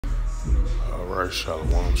Alright,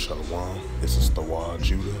 Shalom, Shalom. This is Thawad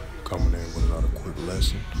Judah coming in with another quick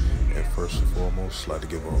lesson. And first and foremost, I'd like to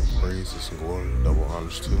give all praises and glory, double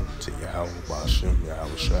honors to Yahweh, Ba'ashem,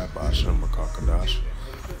 Yahweh Shai, Ba'ashem, Makakadash.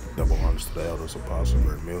 Double honors to the elders, apostles,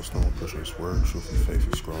 great millstone, pushing his word, truthfully,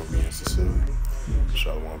 faithfully, strong, and sincerely.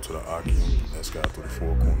 Shalom to the Akim, that's God through the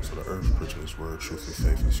four corners of the earth, preaching his word, truthfully,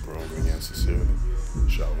 faithfully, strong, and sincerely.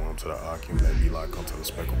 Shalom to the Akim, that be like unto the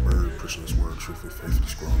speckled bird, preaching his word, truthfully, faithfully,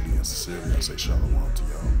 strong, and sincerely. I say shalom to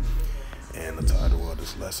y'all. And the title of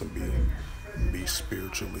this lesson be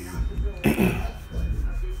spiritually and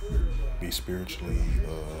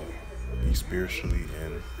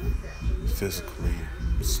physically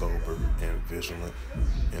sober and vigilant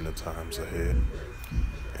in the times ahead.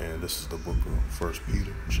 And this is the book of 1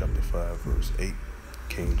 Peter, chapter 5, verse 8,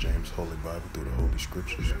 King James Holy Bible through the Holy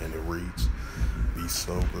Scriptures, and it reads, "Be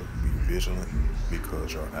sober, be vigilant,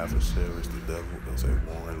 because your adversary is the devil, as a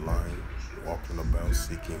roaring lion, walking about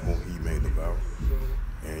seeking whom he may devour."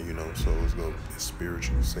 And so it's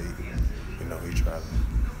spiritual Satan. He tries to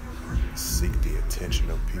seek the attention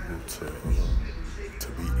of people to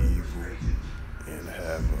be evil and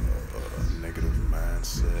have a negative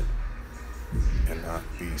mindset and not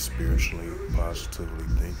be spiritually positively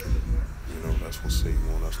thinking. That's what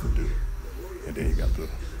Satan wants us to do. And then you got the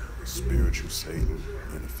spiritual Satan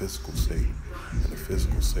and the physical Satan. And the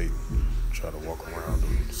physical Satan try to walk around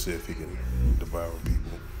and see if he can devour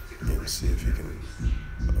people and see if he can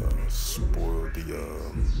spoil the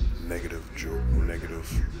negative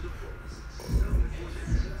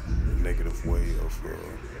way of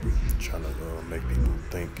trying to make people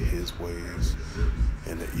think his ways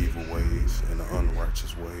and the evil ways and the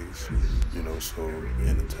unrighteous ways. So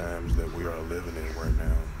in the times that we are living in right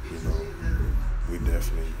now, we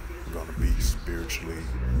definitely gonna be spiritually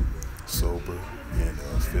sober and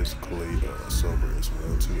physically sober as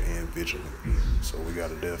well too, and vigilant. So we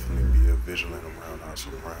gotta definitely be vigilant around our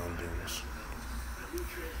surroundings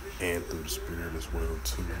and through the spirit as well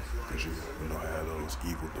too, because you have those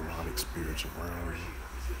evil demonic spirits around you.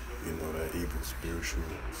 That evil spiritual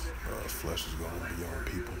flesh is going to be on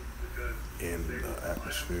people and the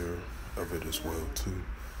atmosphere of it as well too.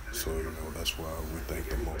 So that's why we thank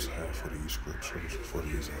the Most High for these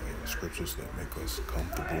scriptures that make us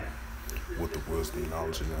comfortable with the wisdom,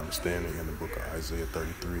 knowledge, and understanding in the book of Isaiah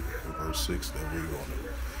 33 and verse 6 that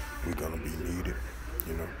we're gonna be needed.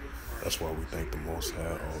 That's why we thank the Most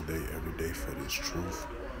High all day, every day for this truth,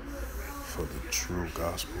 for the true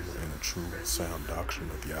gospel and the true sound doctrine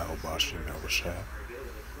of Yahweh, Ba'ashem, Yahweh Shai,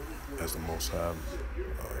 as the Most High,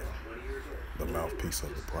 the mouthpiece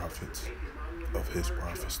of the prophets, of his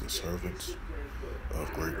prophets, the servants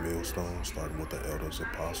of great millstone, starting with the elders,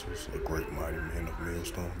 apostles, a great mighty man of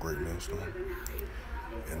millstone, great millstone,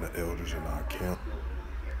 and the elders in our camp,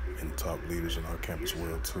 and the top leaders in our camp as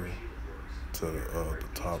well too, to the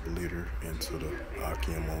top leader and to the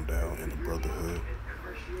Akim on down in the brotherhood,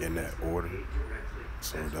 in that order.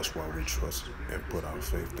 So that's why we trust and put our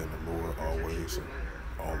faith in the Lord always and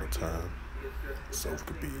all the time, so we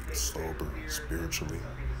could be sober spiritually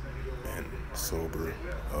and sober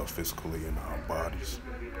physically in our bodies.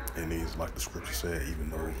 And these, like the scripture said, even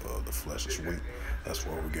though the flesh is weak, that's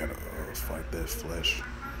why we gotta fight that flesh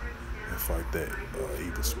and fight that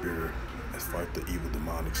evil spirit and fight the evil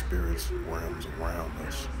demonic spirits realms around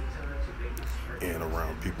us and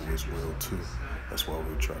around people as well too. That's why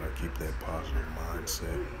we try to keep that positive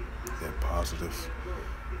mindset, that positive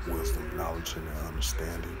wisdom, knowledge, and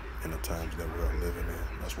understanding in the times that we are living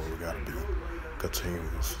in. That's why we gotta be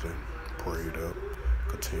continuously prayed up,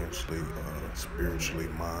 continuously spiritually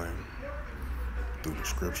mind through the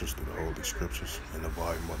scriptures, through the holy scriptures, in the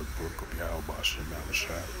volume of the book of Yahweh, Ba'ashem, Yahweh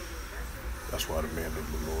Shai. That's why the man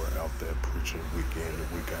of the Lord out there preaching week in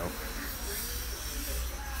and week out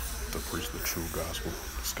to preach the true gospel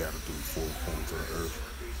scattered through the four corners of the earth,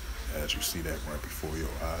 as you see that right before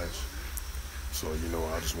your eyes. So I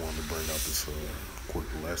just wanted to bring out this quick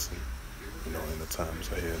lesson in the times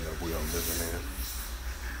ahead that we are living in,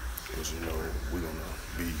 because we're gonna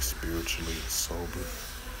be spiritually sober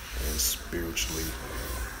and spiritually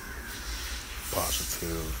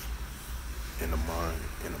positive in the mind,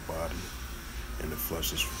 in the body, in the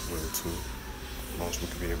flesh as well too. As long as we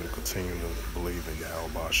can be able to continue to believe in Yahweh,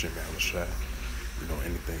 Ba'ashem, Yahweh Shai,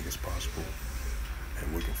 anything is possible,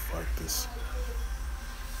 and we can fight this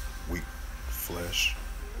weak flesh,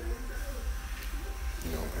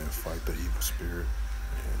 and fight the evil spirit,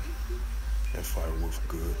 and fight with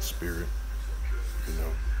good spirit,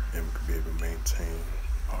 and we can be able to maintain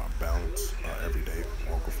our balance, our everyday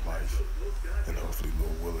walk of life, and hopefully,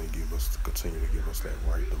 Lord willing, continue to give us that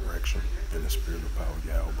right direction in the spirit of power,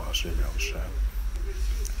 Yahweh Hashem Yahushua.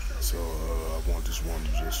 So I just wanted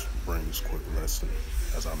to just bring this quick lesson,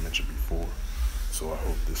 as I mentioned before. So I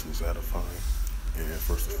hope this was edifying. And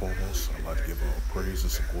first and foremost, I'd like to give all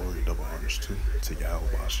praises and glory, double honors to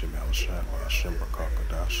Yahweh Hashem Yahushua, Hashem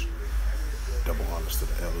Barakakadash. Double honors to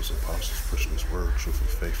the elders, apostles, preaching His word,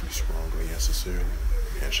 truthfully, faithfully, strongly, and sincerely.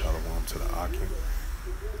 And shalom to the Akim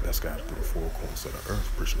that's guided through the four corners of the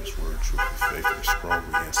earth, preaching His word, truthfully, faithfully,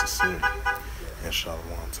 strongly, and sincerely. And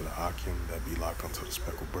shalom to the Akim that be like unto the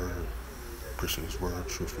speckled bird, preaching His word,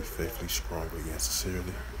 truthfully, faithfully, strongly, and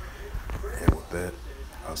sincerely. And with that,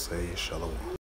 I'll say shalom.